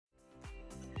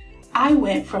I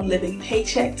went from living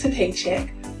paycheck to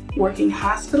paycheck, working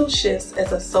hospital shifts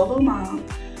as a solo mom,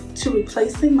 to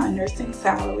replacing my nursing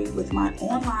salary with my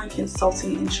online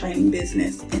consulting and training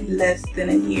business in less than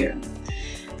a year.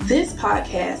 This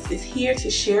podcast is here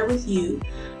to share with you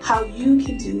how you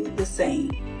can do the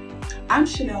same. I'm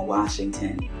Chanel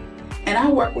Washington, and I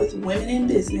work with women in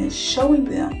business, showing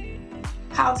them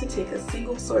how to take a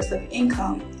single source of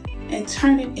income and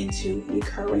turn it into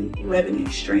recurring revenue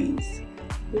streams.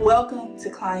 Welcome to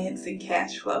Clients and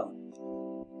Cash Flow.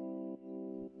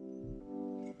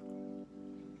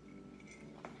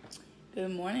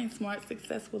 Good morning, smart,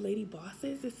 successful lady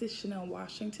bosses. This is Chanel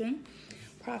Washington,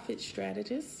 profit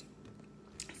strategist,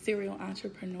 serial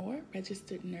entrepreneur,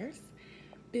 registered nurse,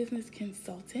 business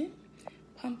consultant,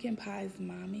 pumpkin pies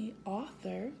mommy,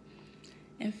 author,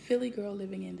 and Philly girl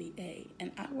living in the A.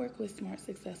 And I work with smart,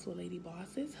 successful lady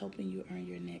bosses, helping you earn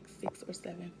your next 6 or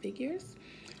 7 figures.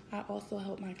 I also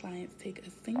help my clients take a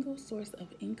single source of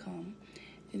income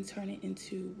and turn it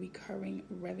into recurring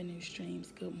revenue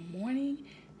streams. Good morning.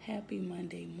 Happy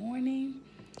Monday morning.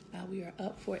 We are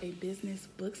up for a business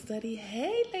book study.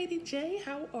 Hey, Lady J,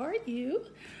 how are you?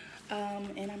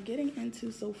 And I'm getting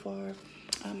into so far,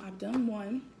 I've done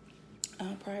one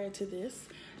prior to this.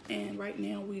 And right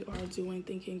now we are doing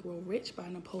Think and Grow Rich by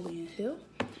Napoleon Hill.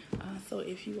 So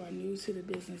if you are new to the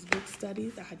business book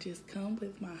studies, I just come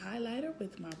with my highlighter,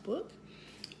 with my book,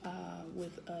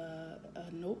 with a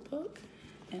notebook.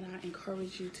 And I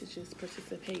encourage you to just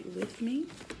participate with me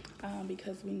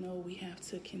because we know we have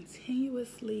to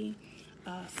continuously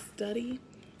study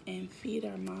and feed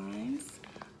our minds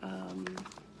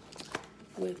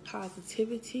with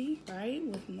positivity, right?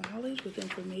 With knowledge, with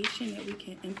information that we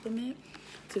can implement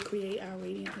to create our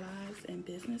radiant lives and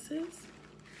businesses.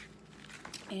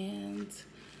 And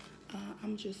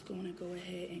I'm just going to go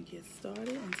ahead and get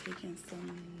started and taking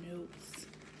some notes.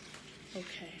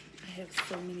 Okay, I have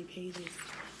so many pages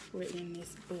written in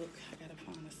this book. I gotta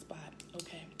find a spot.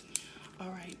 Okay, all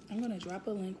right, I'm going to drop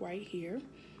a link right here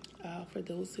for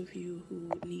those of you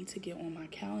who need to get on my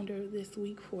calendar this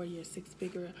week for your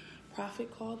 6-figure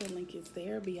profit call. The link is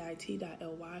there, bit.ly/next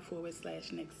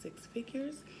 6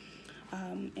 figures.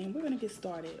 And we're going to get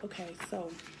started. Okay, so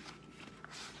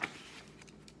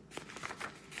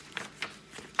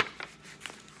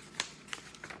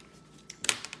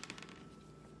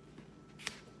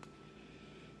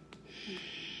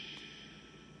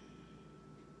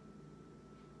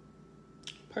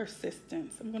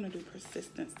persistence. I'm going to do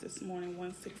persistence this morning.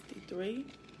 163.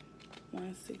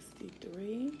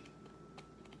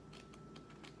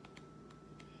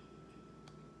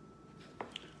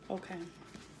 Okay.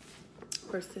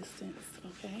 Persistence.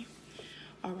 Okay.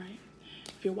 All right.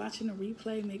 If you're watching a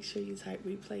replay, make sure you type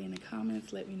replay in the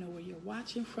comments. Let me know where you're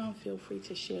watching from. Feel free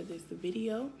to share this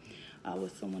video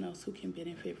with someone else who can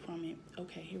benefit from it.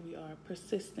 Okay, here we are.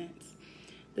 Persistence.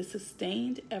 The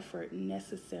sustained effort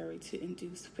necessary to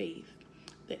induce faith.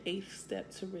 The 8th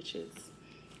step to riches.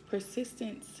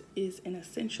 Persistence is an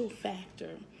essential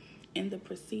factor in the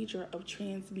procedure of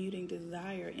transmuting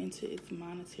desire into its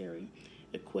monetary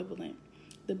equivalent.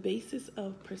 The basis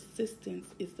of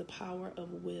persistence is the power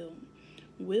of will.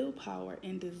 Willpower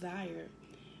and desire,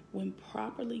 when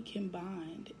properly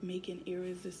combined, make an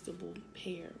irresistible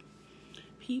pair.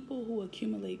 People who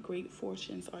accumulate great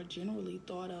fortunes are generally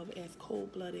thought of as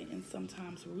cold-blooded and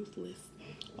sometimes ruthless.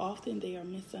 Often they are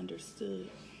misunderstood.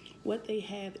 What they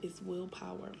have is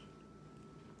willpower,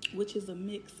 which is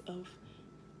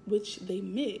which they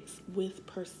mix with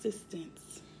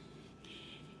persistence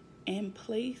and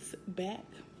place back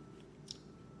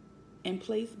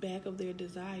of their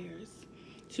desires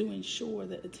to ensure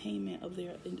the attainment of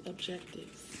their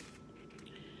objectives.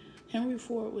 Henry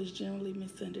Ford was generally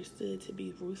misunderstood to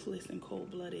be ruthless and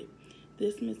cold-blooded.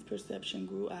 This misperception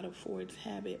grew out of Ford's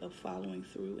habit of following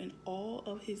through in all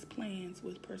of his plans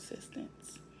with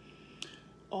persistence.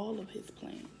 All of his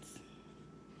plans,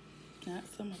 not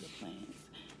some of the plans.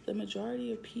 The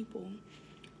majority of people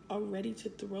are ready to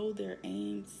throw their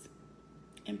aims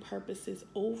and purposes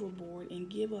overboard and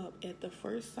give up at the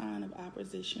first sign of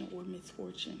opposition or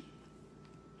misfortune.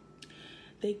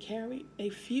 A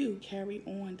few carry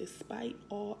on despite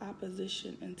all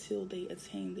opposition until they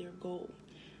attain their goal.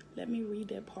 Let me read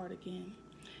that part again.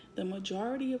 The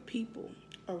majority of people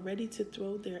are ready to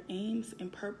throw their aims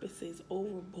and purposes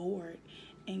overboard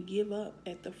and give up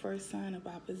at the first sign of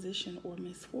opposition or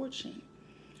misfortune.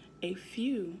 A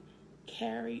few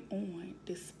carry on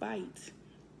despite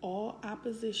all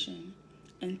opposition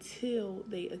until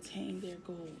they attain their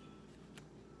goal.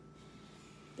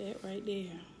 That right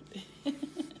there.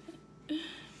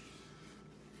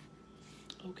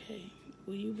 Okay,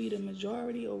 Will you be the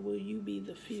majority or will you be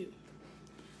the few?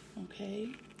 Okay.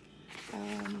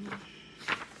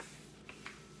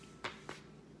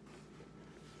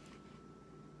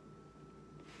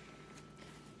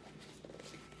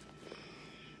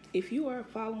 If you are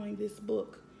following this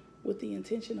book with the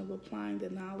intention of applying the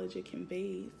knowledge it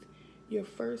conveys, your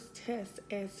first test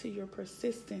as to your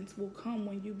persistence will come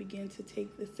when you begin to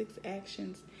take the 6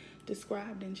 actions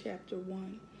described in chapter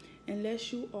 1.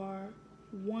 Unless you are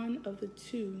one of the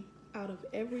 2 out of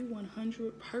every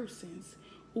 100 persons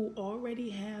who already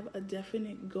have a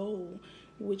definite goal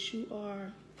which you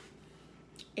are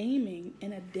aiming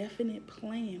and a definite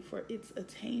plan for its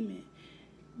attainment,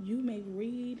 you may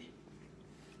read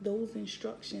those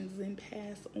instructions and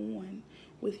pass on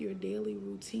with your daily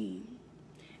routine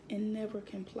and never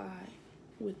comply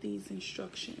with these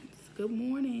instructions. Good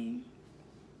morning.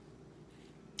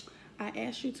 I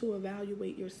ask you to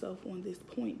evaluate yourself on this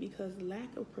point because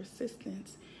lack of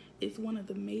persistence is one of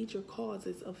the major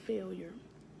causes of failure.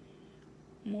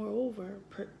 Moreover,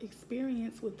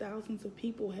 experience with thousands of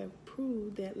people have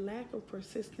proved that lack of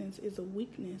persistence is a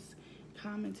weakness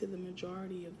common to the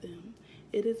majority of them.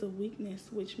 It is a weakness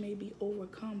which may be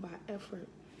overcome by effort.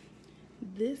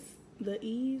 The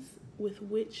ease with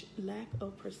which lack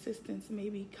of persistence may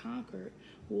be conquered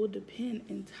will depend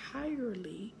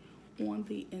entirely on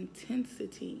the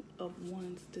intensity of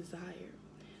one's desire.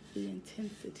 The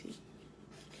intensity,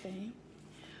 okay?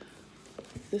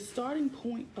 The starting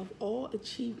point of all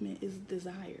achievement is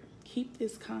desire. Keep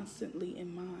this constantly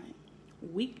in mind.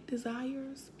 Weak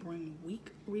desires bring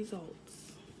weak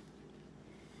results.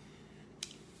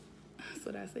 That's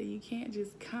what I say. You can't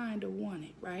just kind of want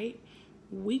it, right?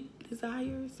 Weak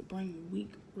desires bring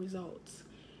weak results.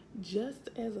 Just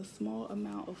as a small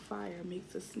amount of fire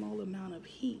makes a small amount of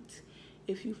heat,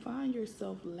 if you find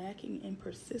yourself lacking in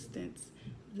persistence,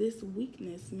 this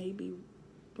weakness may be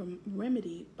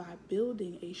remedied by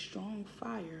building a strong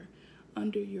fire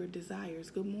under your desires.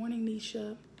 Good morning,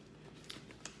 Nisha.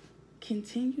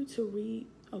 Continue to read.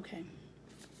 Okay.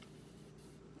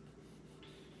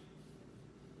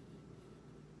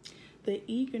 The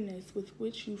eagerness with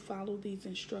which you follow these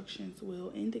instructions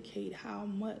will indicate how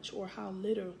much or how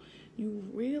little you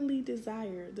really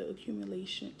desire to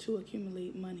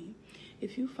accumulate money.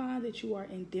 If you find that you are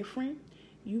indifferent,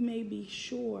 you may be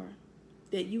sure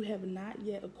that you have not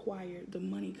yet acquired the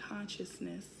money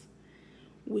consciousness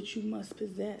which you must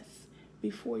possess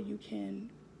before you can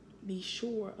be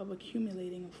sure of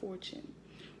accumulating a fortune.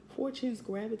 Fortunes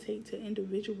gravitate to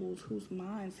individuals whose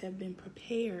minds have been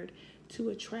prepared to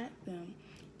attract them,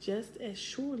 just as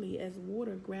surely as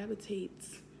water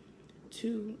gravitates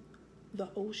to the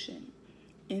ocean.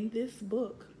 In this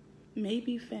book may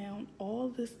be found all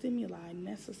the stimuli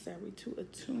necessary to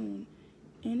attune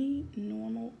any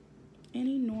normal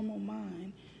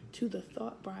mind to the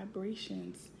thought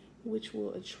vibrations which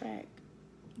will attract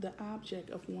the object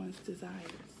of one's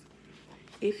desires.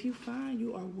 If you find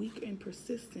you are weak in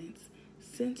persistence,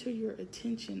 center your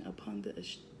attention upon the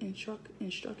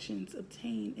instructions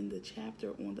obtained in the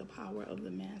chapter on the power of the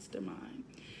mastermind.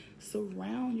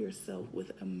 Surround yourself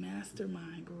with a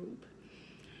mastermind group,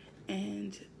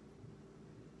 and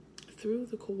through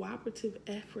the cooperative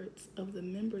efforts of the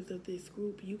members of this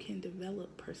group, you can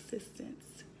develop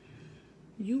persistence.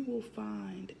 You will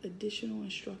find additional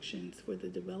instructions for the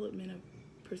development of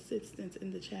persistence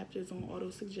in the chapters on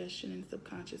autosuggestion and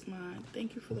subconscious mind.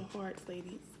 Thank you for the hearts,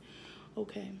 ladies.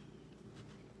 Okay.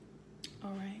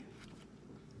 All right.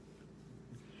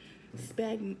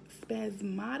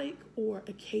 Spasmodic or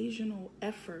occasional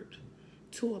effort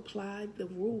to apply the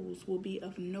rules will be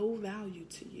of no value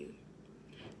to you.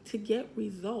 To get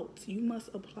results, you must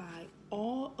apply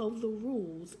all of the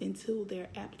rules until their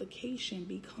application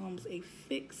becomes a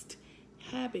fixed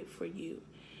habit for you.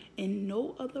 In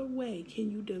no other way can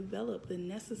you develop the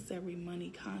necessary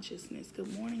money consciousness.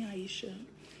 Good morning, Aisha.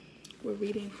 We're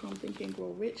reading from Think and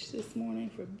Grow Rich this morning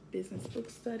for business book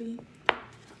study.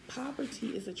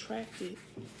 Poverty is attracted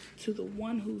to the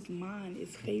one whose mind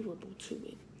is favorable to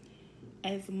it,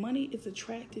 as money is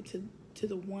attracted to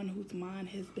the one whose mind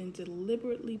has been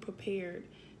deliberately prepared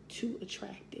to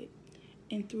attract it.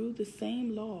 And through the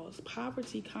same laws,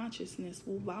 poverty consciousness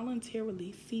will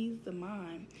voluntarily seize the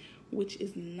mind which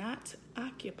is not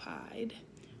occupied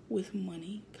with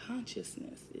money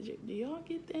consciousness. Do y'all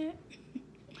get that?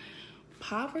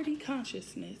 Poverty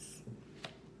consciousness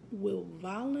will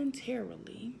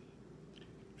voluntarily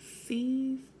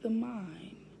seize the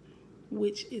mind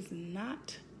which is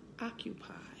not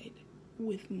occupied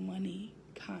with money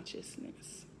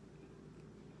consciousness.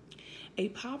 A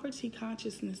poverty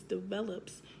consciousness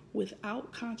develops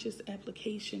without conscious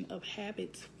application of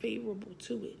habits favorable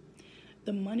to it.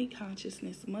 The money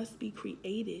consciousness must be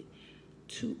created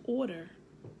to order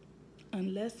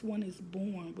unless one is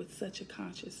born with such a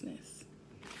consciousness.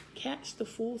 Catch the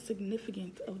full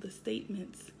significance of the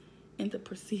statements in the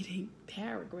preceding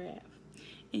paragraph,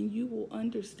 and you will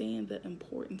understand the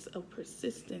importance of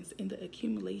persistence in the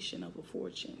accumulation of a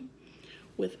fortune.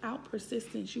 Without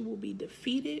persistence, you will be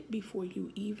defeated before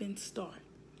you even start.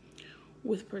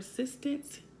 With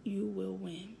persistence, you will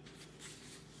win.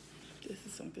 This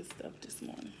is some good stuff this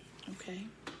morning, okay?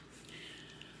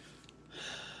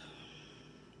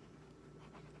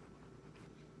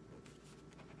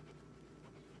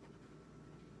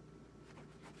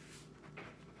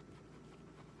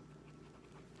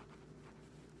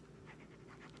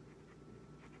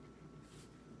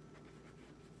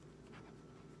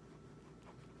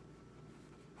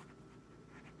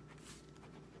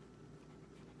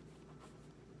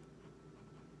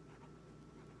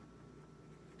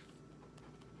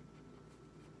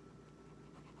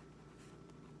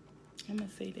 I'm going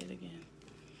to say that again,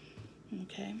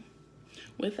 okay?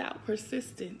 Without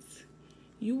persistence,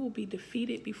 you will be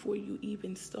defeated before you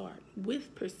even start.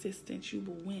 With persistence, you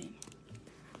will win.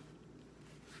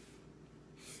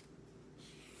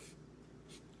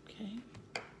 Okay?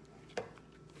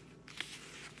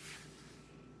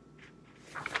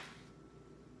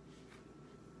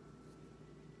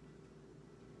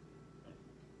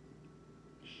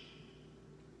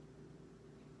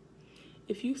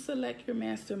 If you select your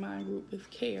mastermind group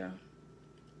with care,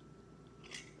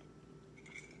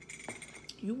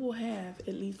 you will have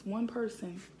at least one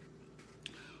person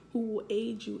who will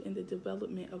aid you in the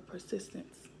development of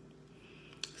persistence.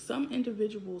 Some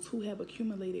individuals who have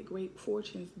accumulated great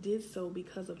fortunes did so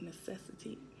because of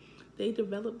necessity. They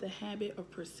developed the habit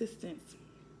of persistence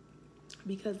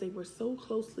because they were so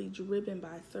closely driven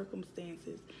by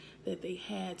circumstances that they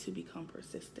had to become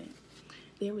persistent.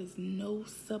 There is no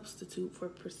substitute for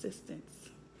persistence.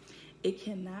 It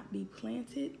cannot be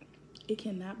planted. It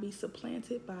cannot be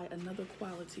supplanted by another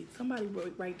quality. Somebody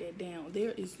write that down.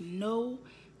 There is no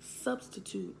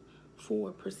substitute for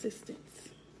persistence.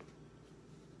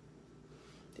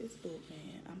 This book,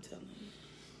 man, I'm telling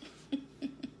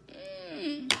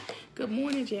you. Good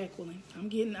morning, Jacqueline. I'm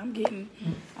getting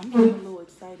a little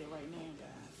excited right now,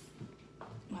 guys.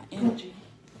 My energy.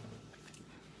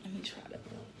 Let me try to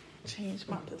change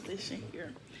my position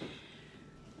here.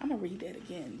 I'm going to read that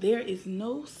again. There is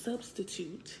no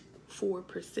substitute for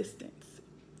persistence.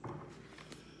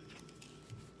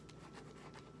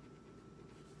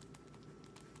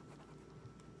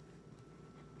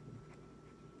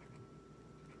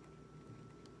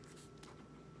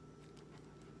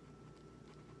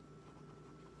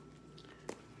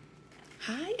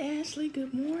 Hi, Ashley.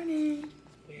 Good morning.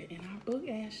 We're in our book,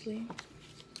 Ashley.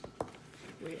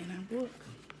 We're in our book.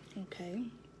 Okay.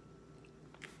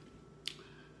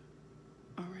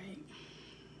 All right.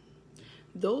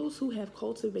 Those who have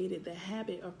cultivated the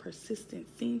habit of persistence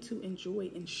seem to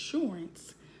enjoy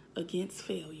insurance against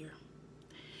failure.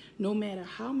 No matter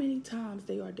how many times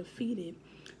they are defeated,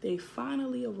 they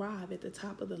finally arrive at the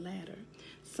top of the ladder.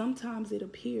 Sometimes it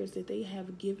appears that they have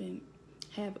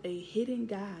a hidden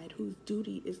guide whose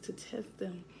duty is to test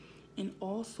them in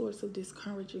all sorts of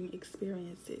discouraging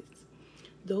experiences.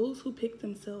 Those who pick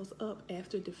themselves up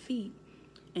after defeat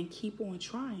and keep on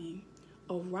trying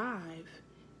arrive,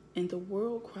 and the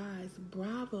world cries,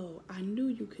 "Bravo, I knew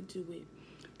you could do it."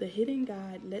 The hidden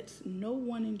guide lets no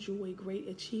one enjoy great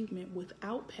achievement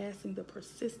without passing the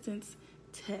persistence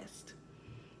test.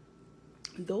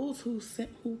 Those who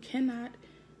can't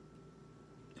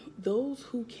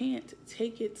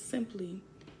take it simply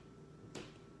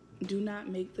do not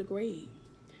make the grade.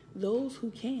 Those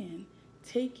who can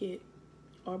take it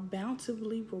are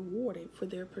bountifully rewarded for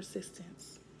their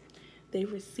persistence. They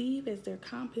receive as their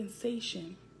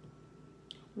compensation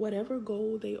whatever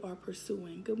goal they are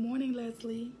pursuing. Good morning,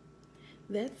 Leslie.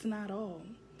 That's not all.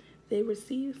 They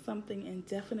receive something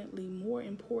indefinitely more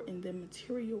important than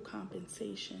material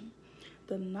compensation: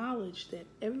 the knowledge that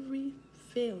every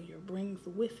failure brings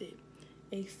with it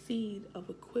a seed of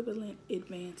equivalent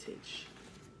advantage.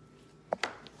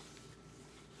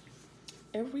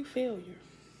 Every failure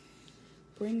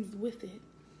brings with it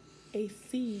a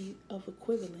seed of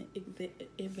equivalent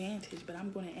advantage. But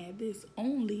I'm going to add this: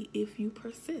 only if you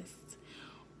persist.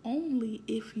 Only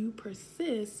if you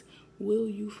persist will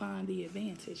you find the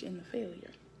advantage in the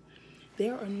failure.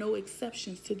 There are no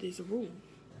exceptions to this rule.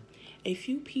 A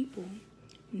few people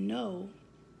know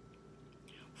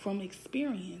from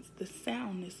experience the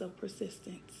soundness of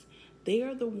persistence. They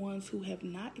are the ones who have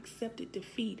not accepted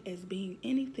defeat as being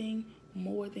anything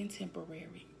more than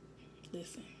temporary.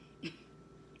 Listen.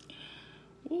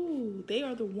 Ooh, they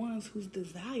are the ones whose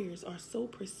desires are so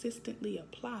persistently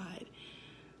applied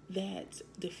that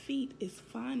defeat is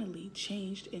finally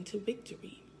changed into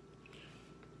victory.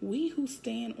 We who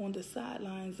stand on the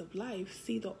sidelines of life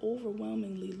see the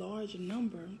overwhelmingly large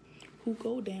number who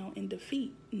go down in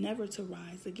defeat, never to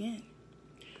rise again.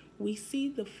 We see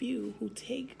the few who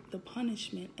take the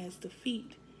punishment as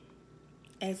defeat,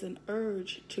 as an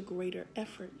urge to greater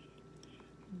effort.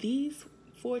 These,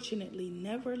 fortunately,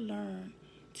 never learn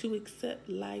to accept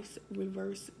life's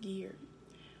reverse gear.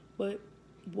 But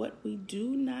what we do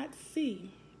not see,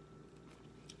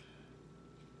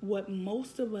 what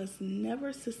most of us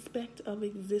never suspect of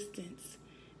existence,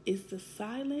 is the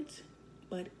silent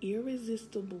but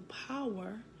irresistible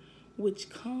power which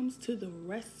comes to the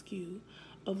rescue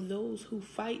of those who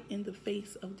fight in the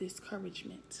face of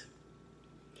discouragement.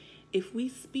 If we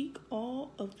speak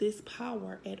all of this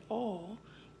power at all,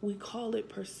 we call it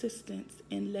persistence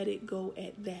and let it go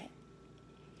at that.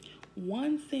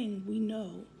 One thing we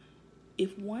know,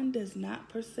 if one does not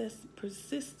possess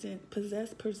persistence,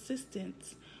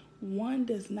 one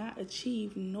does not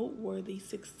achieve noteworthy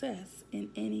success in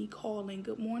any calling.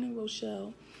 Good morning,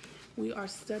 Rochelle. We are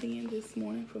studying this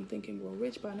morning from Think and Grow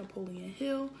Rich by Napoleon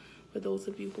Hill. For those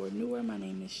of you who are newer, my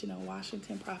name is Chanel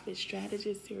Washington, profit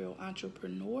strategist, serial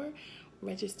entrepreneur,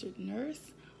 registered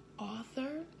nurse,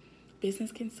 author,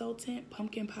 business consultant,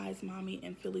 pumpkin pies mommy,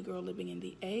 and Philly girl living in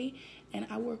the A. And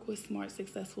I work with smart,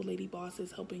 successful lady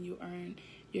bosses, helping you earn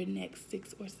your next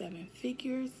 6 or 7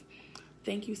 figures.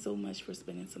 Thank you so much for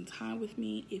spending some time with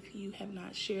me. If you have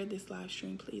not shared this live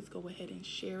stream, please go ahead and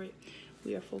share it.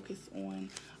 We are focused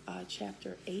on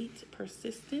chapter 8,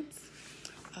 persistence.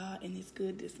 And it's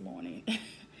good this morning.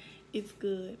 It's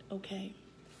good, okay?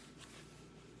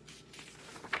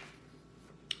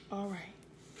 All right.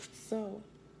 So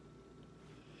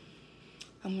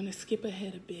I'm going to skip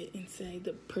ahead a bit and say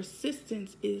that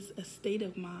persistence is a state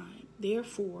of mind.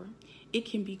 Therefore, it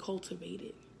can be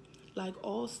cultivated. Like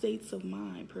all states of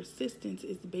mind, persistence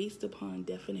is based upon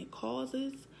definite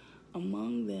causes,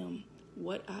 among them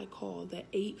what I call the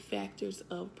 8 factors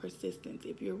of persistence.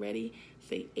 If you're ready,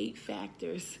 say 8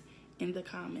 factors in the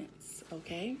comments,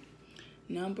 okay?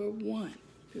 Number 1.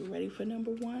 If you're ready for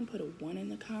number 1, put a 1 in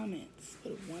the comments.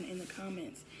 Put a 1 in the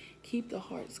comments. Keep the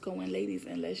hearts going, ladies.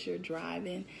 Unless you're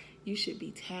driving, you should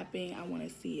be tapping. I want to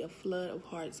see a flood of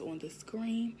hearts on the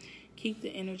screen. Keep the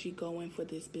energy going for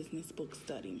this business book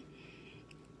study.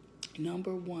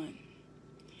 Number 1,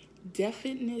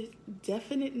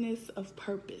 definiteness of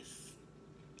purpose.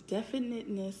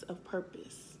 Definiteness of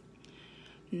purpose.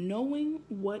 Knowing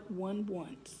what one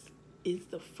wants is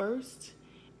the first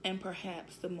and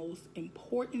perhaps the most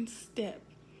important step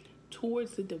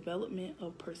towards the development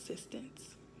of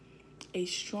persistence. A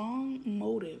strong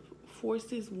motive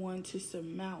forces one to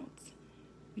surmount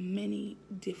many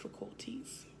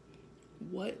difficulties.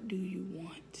 What do you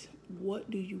want? What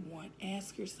do you want?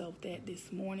 Ask yourself that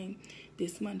this morning,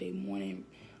 this Monday morning.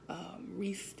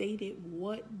 Restate it.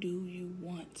 What do you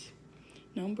want?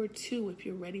 Number 2, if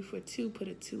you're ready for 2, put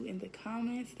a 2 in the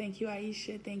comments. Thank you,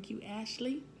 Aisha. Thank you,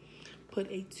 Ashley.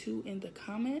 Put a 2 in the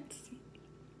comments.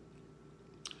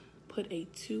 Put a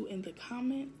 2 in the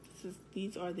comments.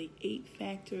 These are the 8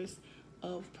 factors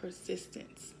of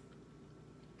persistence.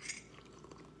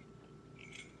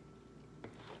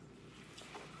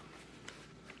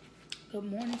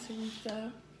 Good morning,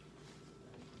 Teresa.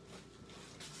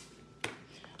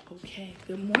 Okay,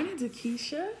 good morning,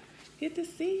 Dakisha. Good to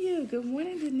see you. Good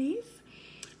morning, Denise.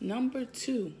 Number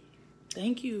 2.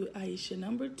 Thank you, Aisha.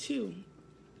 Number 2.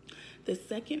 The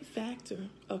second factor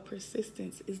of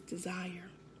persistence is desire.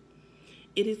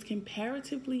 It is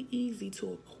comparatively easy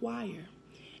to acquire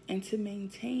and to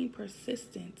maintain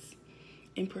persistence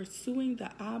in pursuing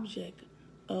the object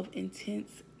of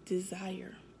intense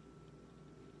desire.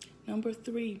 Number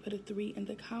 3, put a 3 in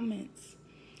the comments.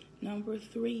 Number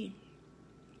 3,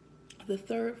 the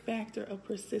third factor of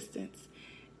persistence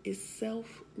is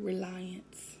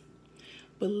self-reliance.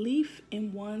 Belief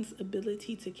in one's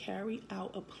ability to carry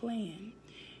out a plan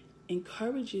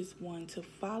encourages one to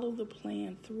follow the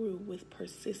plan through with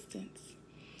persistence.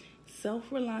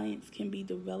 Self-reliance can be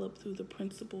developed through the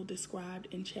principle described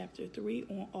in Chapter 3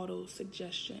 on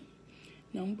auto-suggestion.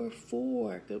 Number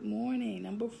 4, good morning.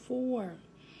 Number 4,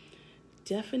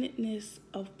 definiteness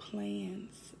of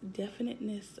plans.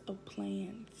 Definiteness of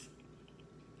plans.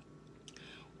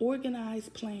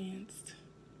 Organized plans,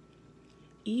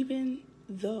 even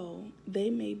though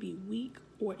they may be weak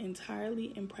or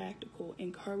entirely impractical,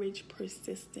 encourage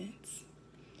persistence.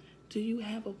 Do you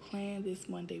have a plan this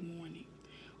Monday morning?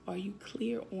 Are you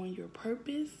clear on your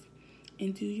purpose?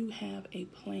 And do you have a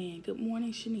plan? Good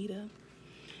morning, Shanita.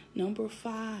 Number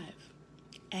 5,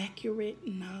 accurate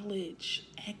knowledge.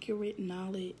 Accurate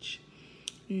knowledge.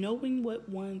 Knowing that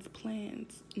one's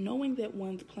plans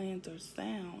are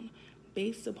sound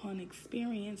based upon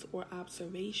experience or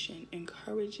observation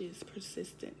encourages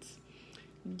persistence.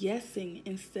 Guessing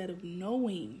instead of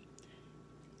knowing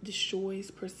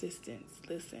destroys persistence.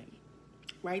 Listen,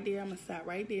 right there, I'm going to stop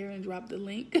right there and drop the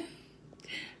link.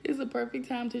 It's a perfect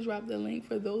time to drop the link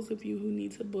for those of you who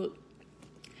need to book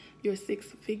your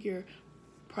 6-figure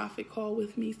profit call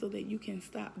with me so that you can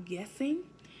stop guessing.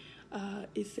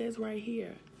 It says right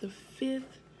here, the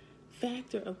 5th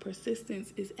factor of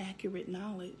persistence is accurate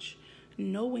knowledge.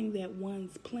 Knowing that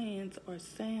one's plans are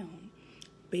sound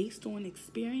based on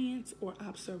experience or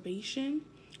observation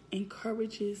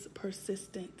encourages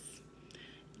persistence.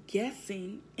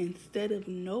 Guessing instead of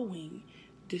knowing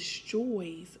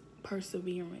destroys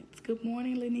perseverance. Good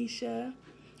morning, Lanisha.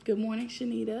 Good morning,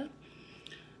 Shanita.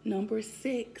 Number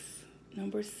 6, the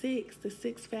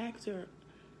 6th factor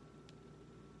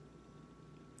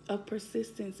of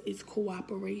persistence is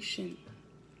cooperation.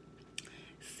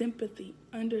 Sympathy,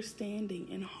 understanding,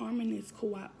 and harmonious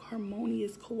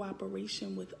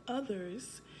cooperation with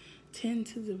others tend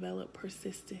to develop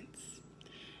persistence.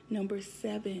 Number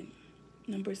 7,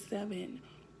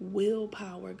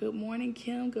 willpower. Good morning,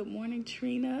 Kim. Good morning,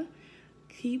 Trina.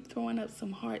 Keep throwing up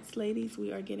some hearts, ladies.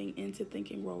 We are getting into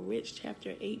Think and Grow Rich,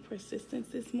 Chapter 8, Persistence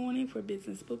this morning for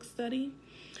business book study.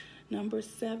 Number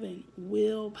 7,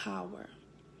 willpower.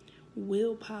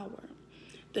 Willpower.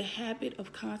 The habit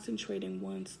of concentrating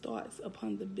one's thoughts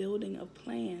upon the building of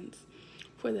plans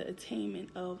for the attainment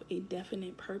of a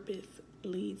definite purpose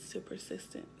leads to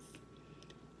persistence.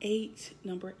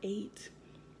 Number 8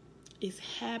 is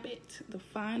habit. The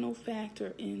final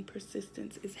factor in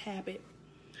persistence is habit.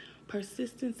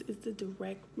 Persistence is the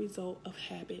direct result of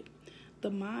habit.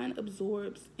 The mind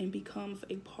absorbs and becomes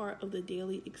a part of the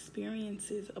daily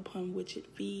experiences upon which it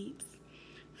feeds.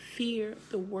 Fear,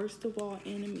 the worst of all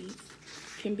enemies,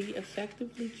 can be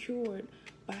effectively cured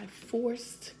by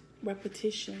forced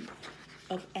repetition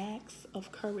of acts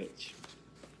of courage.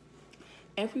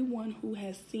 Everyone who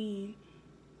has seen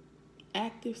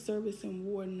active service in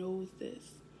war knows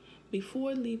this.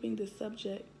 Before leaving the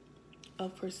subject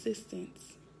of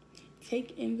persistence,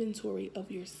 take inventory of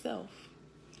yourself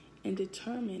and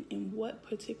determine in what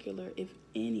particular, if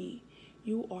any,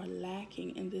 you are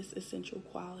lacking in this essential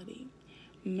quality.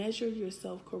 Measure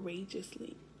yourself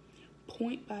courageously,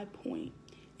 point by point,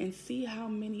 and see how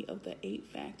many of the 8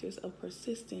 factors of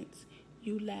persistence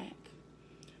you lack.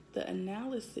 The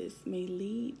analysis may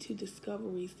lead to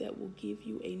discoveries that will give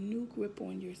you a new grip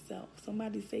on yourself.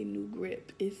 Somebody say new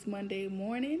grip. It's Monday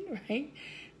morning, right?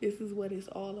 This is what it's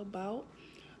all about.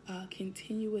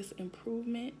 Continuous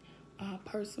improvement,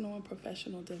 personal and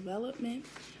professional development.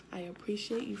 I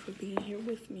appreciate you for being here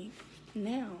with me.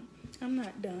 Now, I'm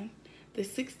not done. The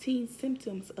 16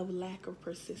 symptoms of lack of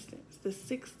persistence. The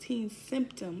 16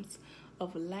 symptoms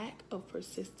of lack of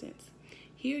persistence.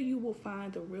 Here you will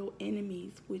find the real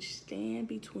enemies which stand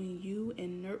between you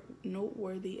and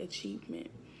noteworthy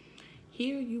achievement.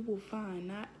 Here you will find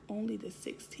not only the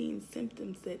 16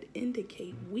 symptoms that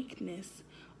indicate weakness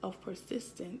of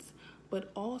persistence,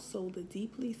 but also the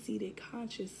deeply seated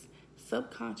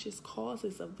subconscious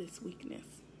causes of this weakness.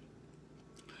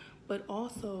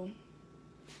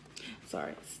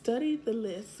 Study the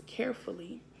list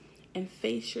carefully and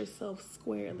face yourself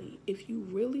squarely if you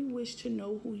really wish to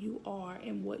know who you are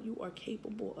and what you are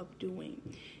capable of doing.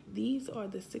 These are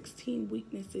the 16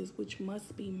 weaknesses which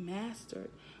must be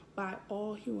mastered by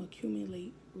all who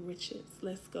accumulate riches.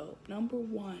 Let's go. Number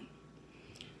 1.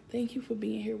 Thank you for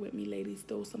being here with me, ladies.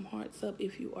 Throw some hearts up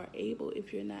if you are able.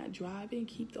 If you're not driving,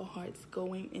 keep the hearts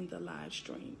going in the live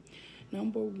stream.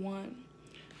 Number 1.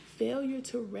 Failure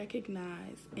to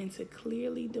recognize and to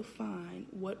clearly define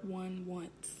what one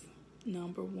wants.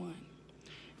 Number 1.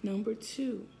 Number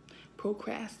 2,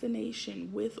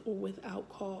 procrastination with or without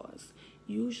cause,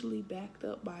 usually backed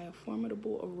up by a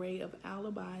formidable array of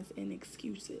alibis and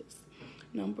excuses.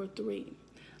 Number 3,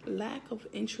 lack of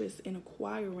interest in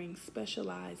acquiring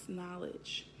specialized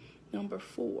knowledge. Number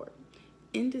 4,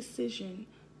 indecision,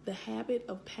 the habit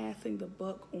of passing the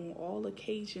buck on all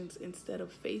occasions instead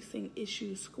of facing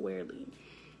issues squarely,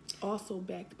 also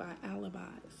backed by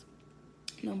alibis.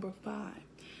 Number 5,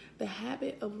 the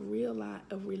habit of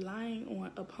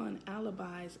relying upon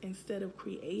alibis instead of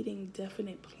creating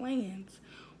definite plans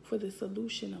for the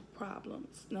solution of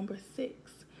problems. Number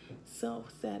 6,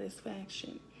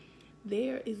 self-satisfaction,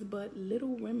 There is but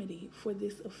little remedy for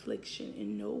this affliction,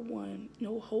 and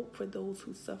no hope for those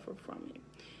who suffer from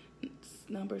it.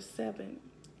 Number 7,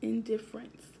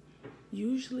 indifference,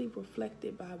 usually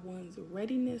reflected by one's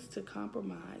readiness to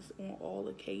compromise on all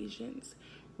occasions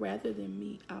rather than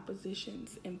meet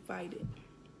oppositions and fight it.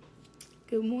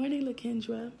 Good morning,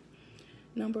 LaKendra.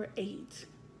 Number 8,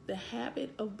 the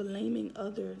habit of blaming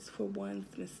others for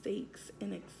one's mistakes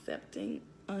and accepting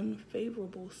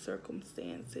unfavorable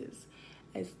circumstances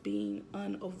as being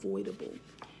unavoidable.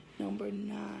 Number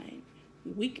 9,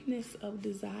 weakness of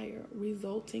desire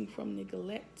resulting from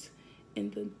neglect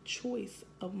and the choice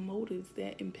of motives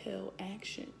that impel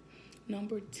action.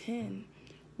 Number 10,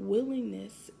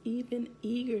 willingness, even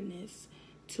eagerness,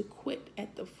 to quit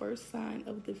at the first sign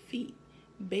of defeat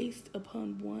based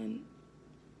upon one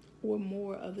or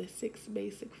more of the 6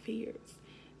 basic fears.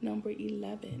 Number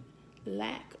 11,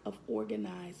 lack of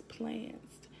organized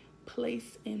plans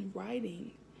placed in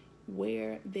writing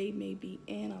where they may be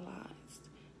analyzed.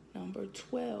 Number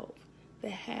 12, the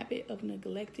habit of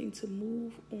neglecting to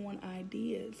move on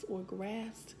ideas or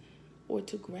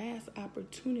to grasp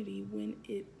opportunity when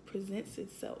it presents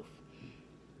itself.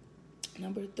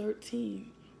 Number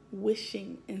 13,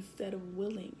 wishing instead of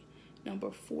willing.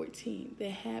 Number 14, the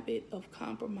habit of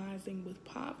compromising with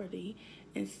poverty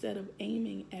instead of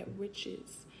aiming at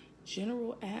riches.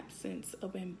 General absence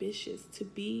of ambitions to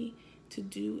be, to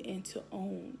do, and to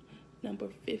own. Number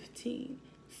 15,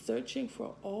 searching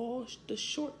for all the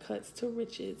shortcuts to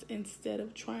riches instead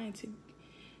of trying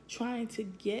to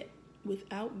get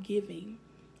without giving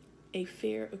a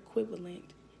fair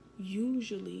equivalent,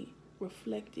 usually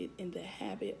reflected in the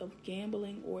habit of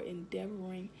gambling or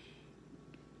endeavoring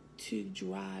to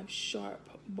drive sharp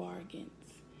bargains.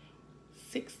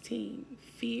 16,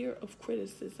 fear of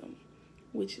criticism,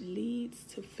 which leads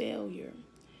to failure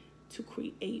to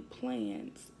create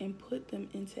plans and put them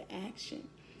into action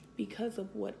because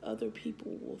of what other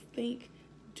people will think,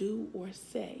 do, or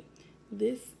say.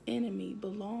 This enemy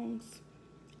belongs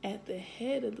at the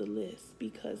head of the list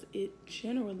because it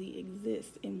generally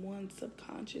exists in one's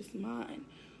subconscious mind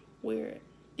where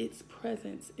its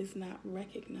presence is not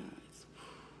recognized.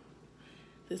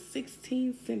 The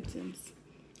 16 symptoms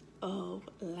of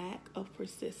lack of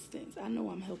persistence. I know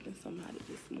I'm helping somebody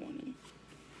this morning.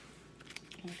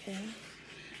 Okay?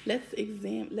 Let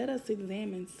us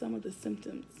examine some of the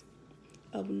symptoms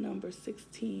of number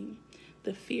 16,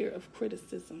 the fear of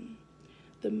criticism.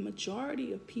 The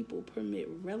majority of people permit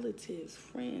relatives,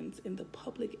 friends, and the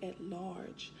public at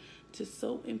large to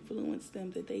so influence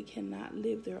them that they cannot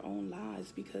live their own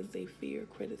lives because they fear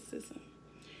criticism.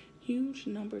 Huge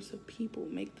numbers of people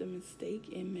make the mistake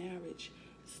in marriage,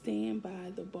 stand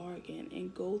by the bargain,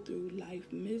 and go through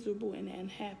life miserable and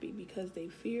unhappy because they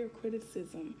fear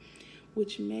criticism,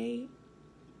 which may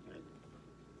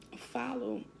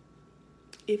follow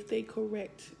if they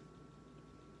correct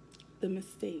the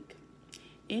mistake.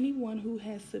 Anyone who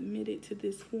has submitted to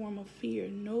this form of fear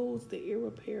knows the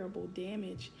irreparable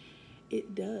damage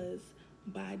it does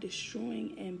by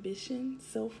destroying ambition,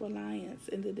 self-reliance,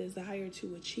 and the desire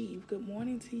to achieve. Good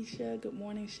morning, Tisha. Good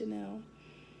morning, Chanel.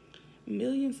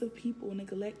 Millions of people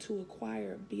neglect to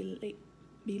acquire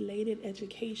belated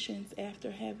educations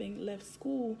after having left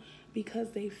school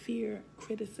because they fear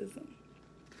criticism.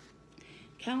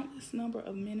 Countless number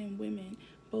of men and women,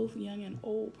 both young and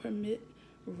old, permit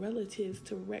relatives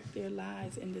to wreck their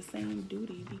lives in the same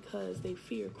duty because they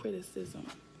fear criticism.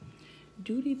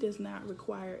 Duty does not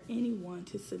require anyone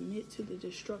to submit to the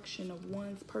destruction of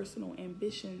one's personal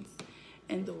ambitions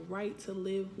and the right to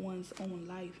live one's own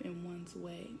life in one's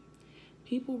way.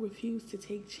 People refuse to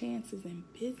take chances in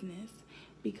business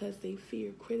because they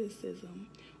fear criticism,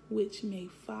 which may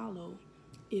follow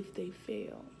if they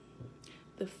fail.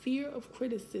 The fear of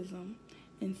criticism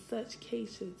in such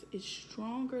cases is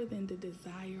stronger than the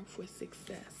desire for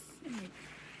success.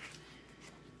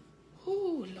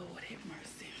 Oh, Lord have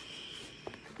mercy.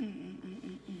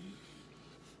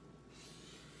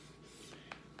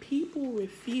 People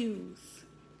refuse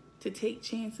to take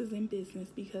chances in business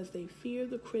because they fear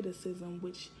the criticism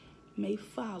which may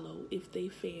follow if they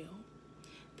fail.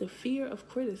 The fear of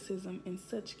criticism in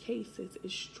such cases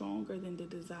is stronger than the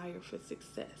desire for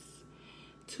success.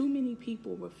 Too many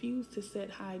people refuse to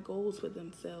set high goals for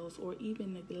themselves or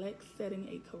even neglect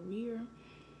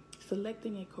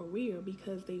selecting a career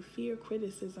because they fear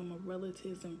criticism of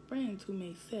relatives and friends who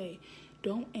may say,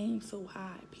 "Don't aim so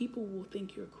high. People will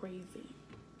think you're crazy."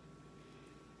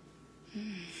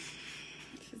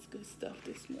 This is good stuff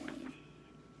this morning.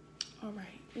 All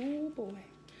right. Oh, boy.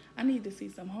 I need to see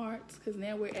some hearts because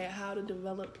now we're at how to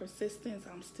develop persistence.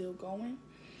 I'm still going.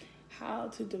 How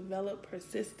to develop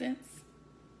persistence.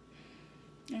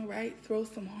 All right, throw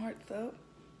some hearts up.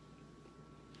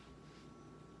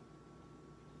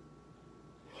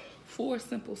 4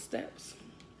 simple steps.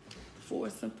 4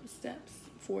 simple steps.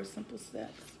 4 simple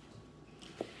steps.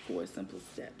 4 simple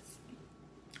steps.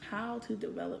 How to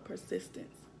develop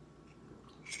persistence.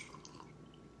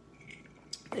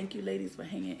 Thank you, ladies, for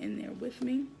hanging in there with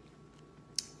me.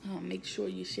 Make sure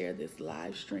you share this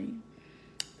live stream.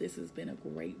 This has been a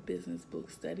great business book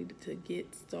study to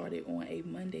get started on a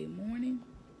Monday morning.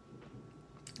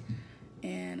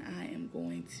 And I am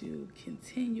going to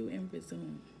continue and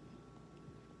resume.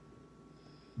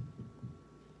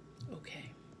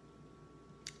 Okay.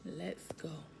 Let's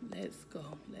go. Let's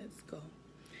go. Let's go.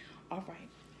 All right.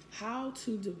 How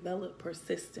to develop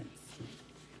persistence.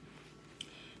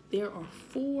 There are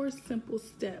 4 simple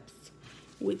steps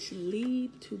which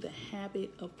lead to the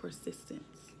habit of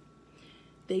persistence.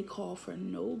 They call for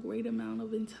no great amount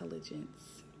of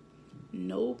intelligence,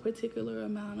 no particular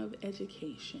amount of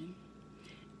education,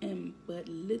 and but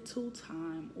little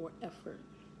time or effort.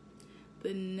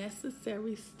 The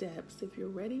necessary steps, if you're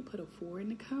ready, put a 4 in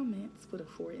the comments. Put a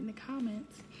 4 in the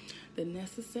comments. The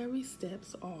necessary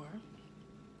steps are,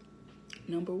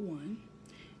 number 1,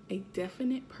 a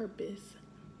definite purpose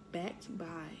backed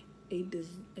by a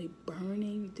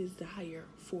burning desire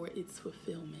for its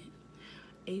fulfillment.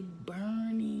 A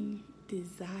burning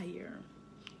desire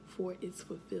for its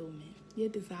fulfillment. Your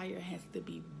desire has to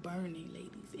be burning,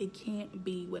 ladies. It can't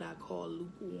be what I call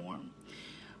lukewarm,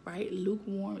 right?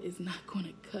 Lukewarm is not going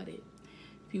to cut it.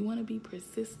 If you want to be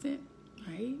persistent,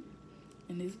 right?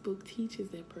 And this book teaches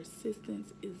that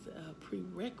persistence is a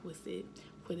prerequisite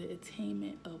for the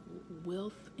attainment of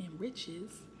wealth and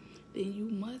riches, then you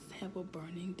must have a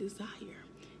burning desire.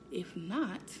 If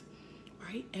not,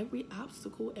 right, every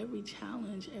obstacle, every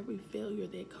challenge, every failure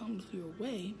that comes your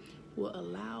way will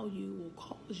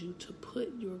cause you to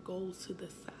put your goals to the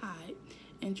side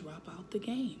and drop out the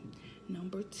game.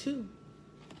 Number two,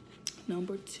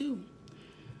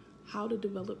 how to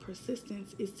develop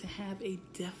persistence is to have a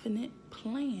definite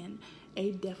plan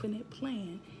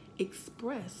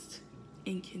expressed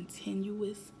in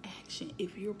continuous action.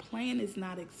 If your plan is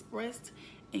not expressed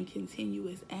in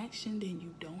continuous action, then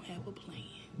you don't have a plan.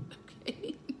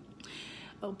 Okay?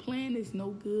 A plan is no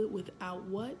good without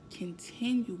what?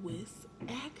 Continuous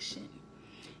action.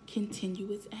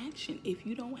 Continuous action. If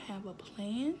you don't have a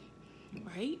plan,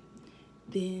 right,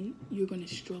 then you're going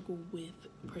to struggle with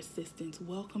persistence.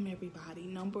 Welcome, everybody.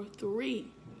 Number three.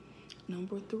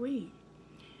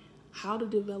 How to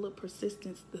develop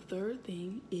persistence. The third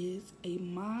thing is a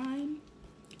mind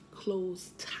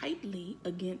closed tightly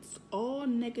against all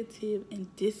negative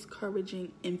and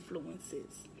discouraging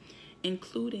influences,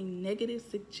 including negative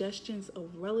suggestions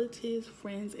of relatives,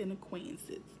 friends, and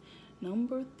acquaintances.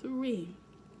 Number 3,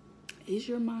 is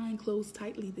your mind closed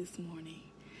tightly this morning?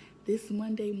 This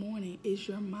Monday morning, is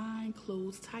your mind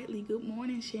closed tightly? Good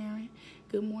morning, Sharon.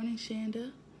 Good morning,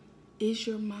 Shanda. Is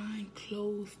your mind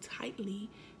closed tightly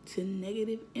to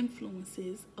negative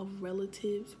influences of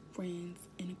relatives, friends,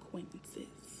 and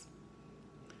acquaintances?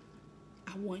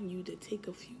 I want you to take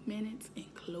a few minutes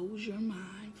and close your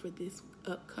mind for this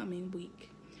upcoming week.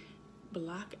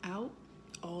 Block out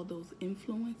all those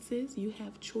influences. You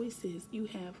have choices. You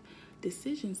have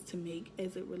decisions to make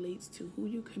as it relates to who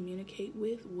you communicate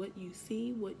with, what you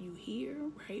see, what you hear,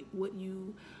 right? What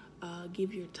you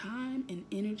give your time and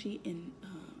energy and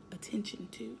attention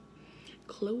to.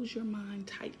 Close your mind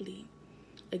tightly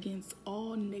against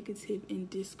all negative and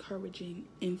discouraging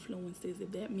influences.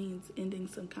 If that means ending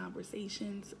some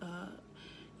conversations,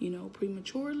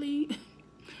 prematurely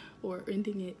or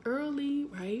ending it early,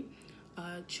 right?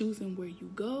 Choosing where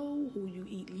you go, who you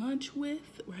eat lunch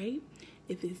with, right?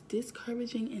 If it's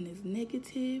discouraging and it's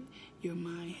negative, your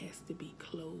mind has to be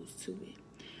closed to it.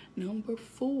 Number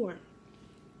 4,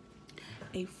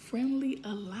 a friendly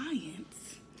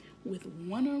alliance with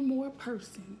one or more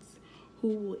persons who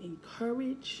will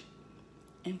encourage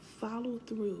and follow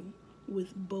through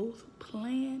with both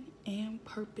plan and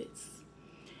purpose.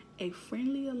 A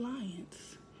friendly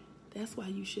alliance. That's why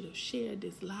you should have shared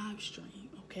this live stream,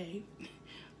 okay?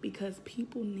 Because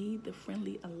people need the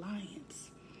friendly alliance.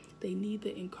 They need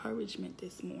the encouragement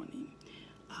this morning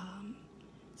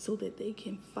so that they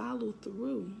can follow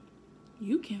through.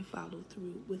 You can follow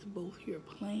through with both your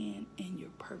plan and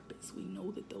your purpose. We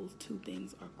know that those two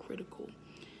things are critical,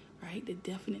 right? The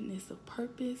definiteness of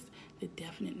purpose, the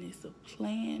definiteness of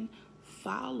plan,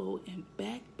 followed and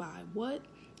backed by what?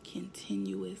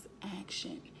 Continuous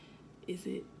action. Is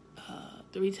it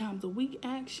 3 times a week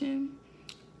action?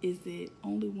 Is it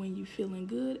only when you're feeling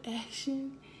good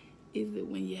action? Is it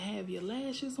when you have your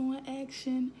lashes on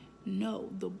action? No,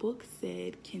 the book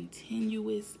said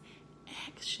continuous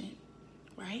action,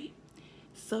 right?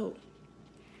 So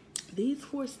these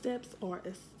 4 steps are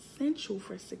essential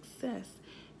for success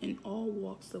in all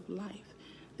walks of life.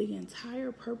 The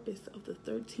entire purpose of the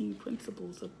 13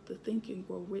 principles of the Think and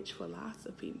Grow Rich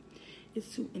philosophy is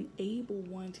to enable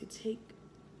one to take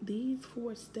these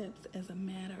 4 steps as a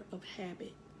matter of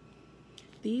habit.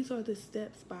 These are the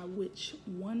steps by which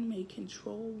one may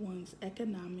control one's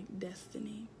economic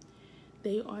destiny.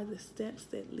 They are the steps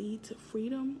that lead to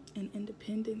freedom and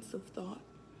independence of thought.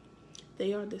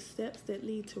 They are the steps that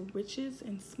lead to riches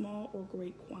in small or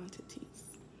great quantities.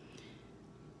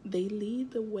 They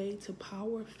lead the way to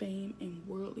power, fame, and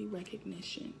worldly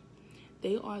recognition.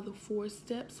 They are the 4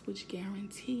 steps which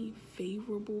guarantee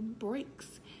favorable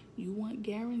breaks. You want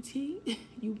guarantee?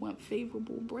 You want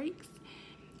favorable breaks?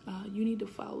 You need to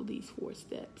follow these 4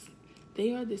 steps.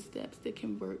 They are the steps that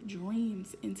convert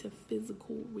dreams into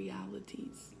physical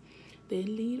realities. They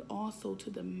lead also to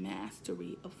the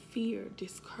mastery of fear,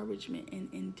 discouragement, and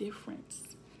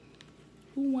indifference.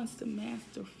 Who wants to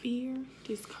master fear,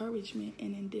 discouragement,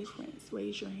 and indifference?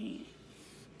 Raise your hand.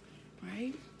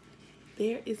 Right?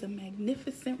 There is a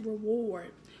magnificent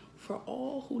reward for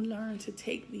all who learn to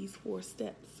take these 4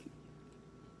 steps.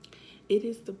 It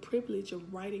is the privilege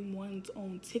of writing one's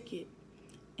own ticket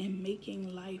and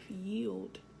making life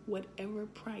yield whatever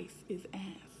price is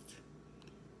asked.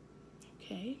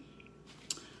 Okay?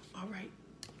 All right.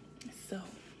 So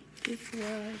this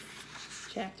was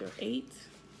chapter 8.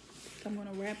 I'm going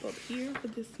to wrap up here for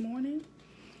this morning.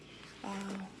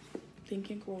 Think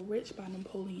and Grow Rich by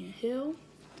Napoleon Hill.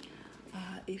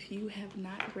 If you have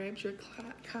not grabbed your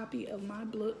copy of my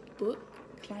book,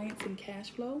 Clients and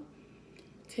Cash Flow,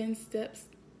 10 Steps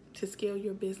to Scale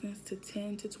Your Business to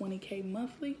 10 to 20K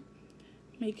monthly,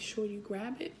 make sure you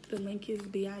grab it. The link is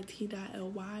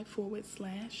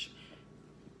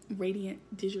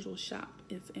bit.ly/Radiant Digital Shop.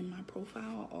 It's in my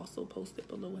profile. I'll also post it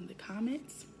below in the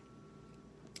comments.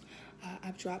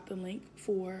 I've dropped the link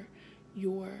for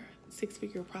your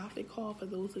 6-figure profit call for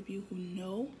those of you who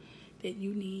know that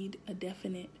you need a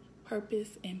definite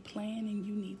purpose and plan and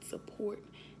you need support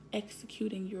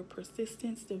executing your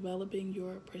persistence, developing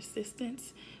your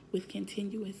persistence with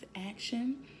continuous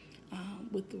action,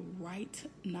 with the right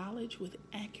knowledge, with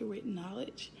accurate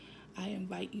knowledge. I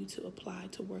invite you to apply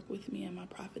to work with me in my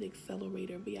Profit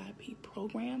Accelerator VIP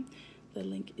program. The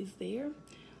link is there.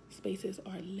 Spaces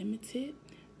are limited.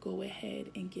 Go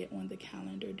ahead and get on the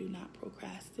calendar. Do not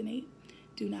procrastinate.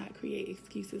 Do not create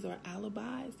excuses or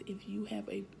alibis. If you have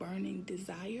a burning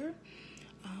desire,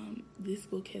 this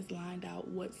book has lined out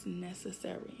what's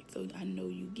necessary. So I know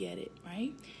you get it,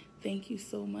 right? Thank you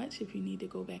so much. If you need to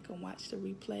go back and watch the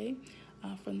replay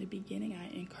from the beginning, I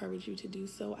encourage you to do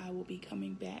so. I will be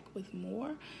coming back with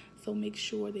more. So make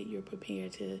sure that you're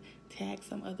prepared to tag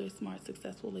some other smart,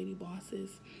 successful lady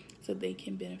bosses so they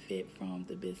can benefit from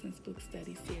the business book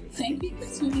study series. Thank you for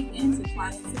tuning in to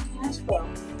Clients and Cash Flow.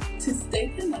 To stay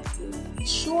connected, be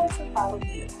sure to follow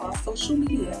me across social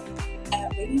media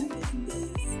at Radiant Living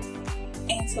Biz.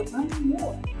 And to learn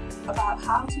more about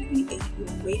how to create your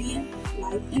radiant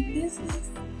life and business,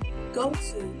 go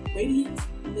to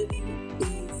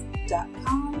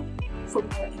radiantlivingbiz.com for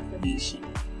more information.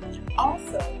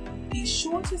 Also, be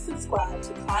sure to subscribe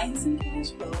to Clients and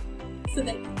Cash Flow so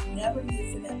that you never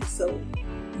miss an episode.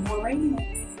 More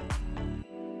radiance.